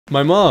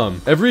My mom.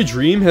 Every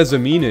dream has a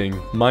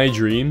meaning. My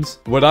dreams.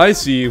 What I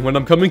see when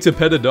I'm coming to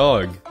pet a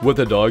dog. What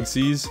the dog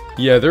sees.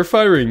 Yeah, they're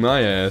firing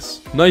my ass.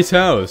 Nice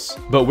house.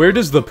 But where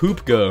does the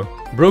poop go?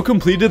 Bro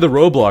completed the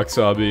Roblox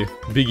obby.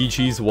 Biggie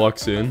Cheese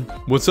walks in.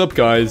 What's up,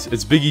 guys?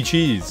 It's Biggie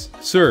Cheese.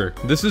 Sir,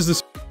 this is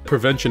the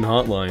prevention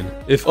hotline.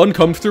 If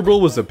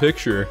uncomfortable was a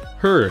picture.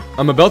 Her.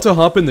 I'm about to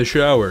hop in the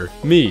shower.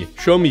 Me.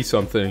 Show me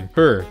something.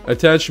 Her.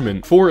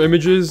 Attachment. 4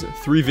 images,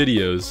 3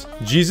 videos.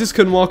 Jesus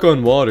can walk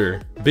on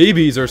water.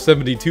 Babies are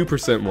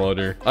 72%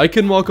 water. I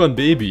can walk on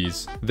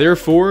babies.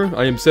 Therefore,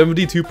 I am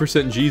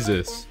 72%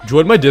 Jesus.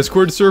 Join my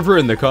Discord server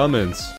in the comments.